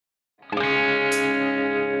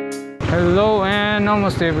Hello and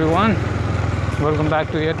namaste everyone. Welcome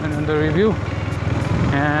back to yet another review.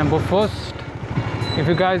 But first, if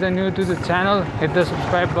you guys are new to the channel, hit the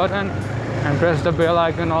subscribe button and press the bell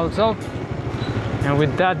icon also. And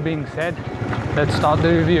with that being said, let's start the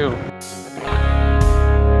review.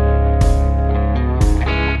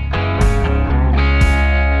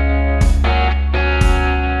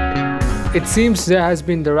 It seems there has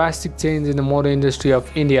been drastic change in the motor industry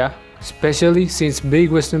of India, especially since big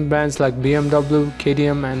Western brands like BMW,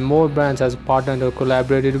 KTM and more brands has partnered or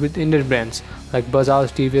collaborated with Indian brands like Bajaj,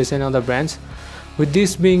 TVS and other brands. With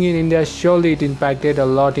this being in India, surely it impacted a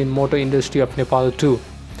lot in motor industry of Nepal too.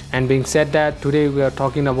 And being said that, today we are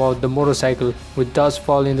talking about the motorcycle, which does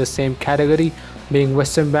fall in the same category, being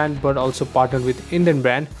Western brand but also partnered with Indian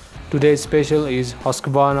brand. Today's special is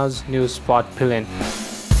Husqvarna's new Svartpilen.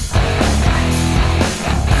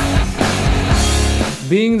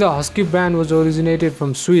 Being the Husky brand was originated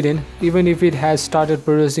from Sweden, even if it has started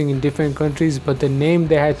producing in different countries, but the name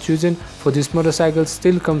they had chosen for this motorcycle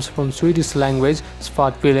still comes from Swedish language,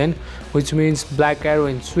 Svartpilen, which means black arrow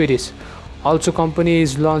in Swedish. Also, company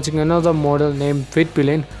is launching another model named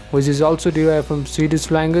Vitpilen, which is also derived from Swedish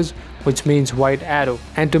language, which means white arrow.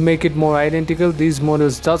 And to make it more identical, these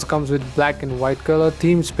models does comes with black and white color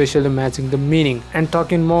theme, specially matching the meaning. And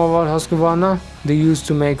talking more about Husqvarna, they used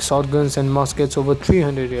to make shotguns and muskets over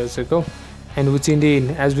 300 years ago. And which indeed,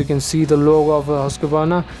 as we can see the logo of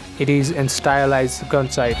Husqvarna, it is in stylized gun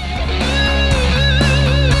sight.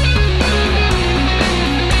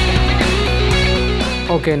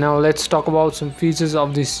 Okay, now let's talk about some features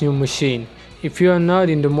of this new machine. If you are not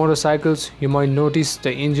into motorcycles, you might notice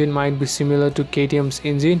the engine might be similar to KTM's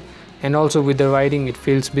engine, and also with the riding it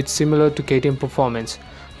feels a bit similar to KTM performance.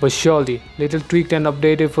 But surely, little tweaked and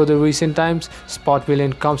updated for the recent times,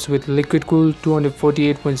 Svartpilen comes with liquid cooled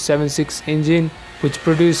 248.76 engine, which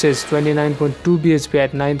produces 29.2 bhp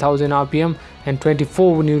at 9000 rpm and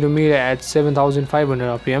 24 Nm at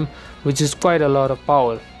 7500 rpm, which is quite a lot of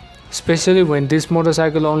power. Especially when this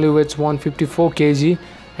motorcycle only weighs 154 kg.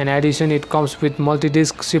 In addition, it comes with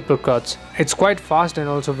multi-disc zipper cuts. It's quite fast and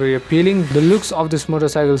also very appealing. The looks of this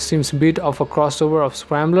motorcycle seems a bit of a crossover of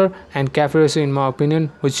scrambler and cafe racer in my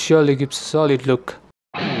opinion, which surely gives a solid look.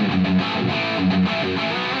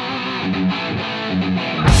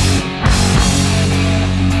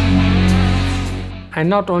 And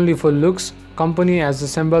not only for looks, company has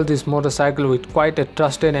assembled this motorcycle with quite a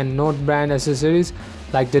trusted and known brand accessories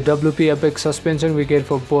like the WP Apex suspension we get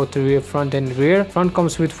for both the rear, front and rear. Front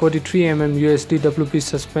comes with 43mm USD WP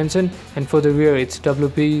suspension, and for the rear it's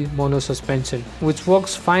WP mono suspension, which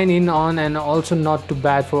works fine in on and also not too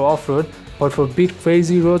bad for off-road, but for bit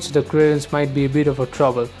crazy roads the clearance might be a bit of a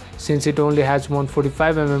trouble, since it only has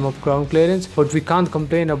 145mm of ground clearance. But we can't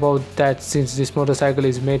complain about that since this motorcycle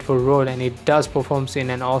is made for road and it does performs in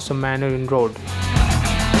an awesome manner in road.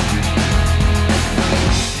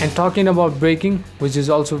 And talking about braking, which is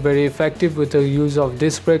also very effective with the use of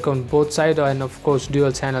disc brake on both sides and of course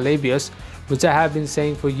dual channel ABS, which I have been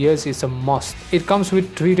saying for years is a must. It comes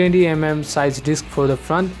with 320mm size disc for the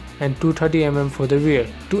front and 230mm for the rear.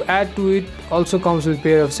 To add to it, also comes with a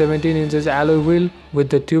pair of 17 inches alloy wheel with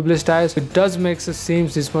the tubeless tires. It does make it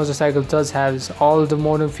seems this motorcycle does have all the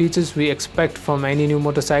modern features we expect from any new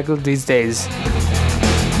motorcycle these days.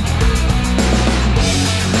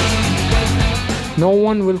 No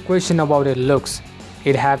one will question about its looks.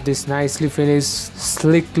 It have this nicely finished,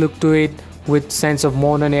 slick look to it with sense of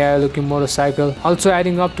modern AI looking motorcycle. Also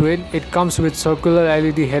adding up to it, it comes with circular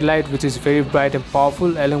LED headlight which is very bright and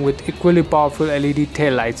powerful, along with equally powerful LED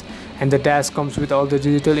tail lights. And the dash comes with all the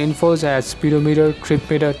digital infos as speedometer, trip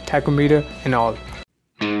meter, tachometer and all.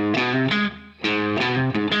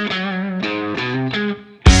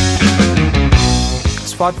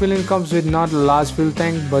 Svartpilen comes with not a large fuel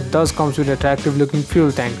tank but does comes with attractive looking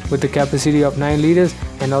fuel tank with a capacity of 9 liters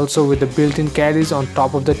and also with the built-in carriage on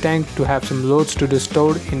top of the tank to have some loads to be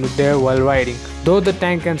stored in there while riding. Though the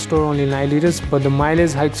tank can store only 9 liters, but the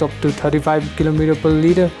mileage hikes up to 35 km per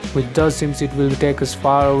liter, which does seems it will take us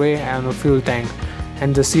far away on a fuel tank.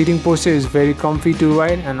 And the seating posture is very comfy to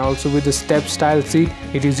ride, and also with the step style seat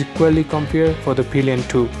it is equally comfier for the pillion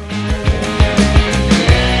too.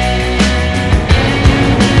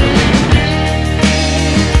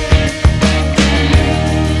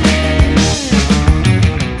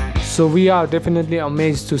 So we are definitely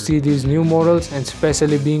amazed to see these new models, and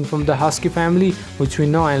especially being from the Husky family, which we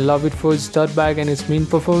know and love it for its dirt bike and its mean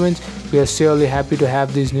performance. We are surely happy to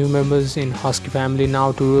have these new members in Husky family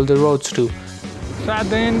now to rule the roads too. So at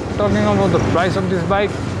the end, talking about the price of this bike,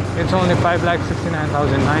 it's only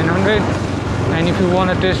 5,69,900. And if you want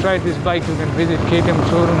to test ride this bike, you can visit KTM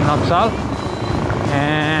showroom Napsal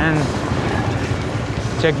and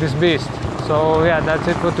check this beast. So yeah, that's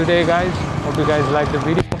it for today guys. Hope you guys liked the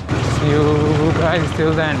video. See you guys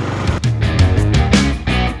till then.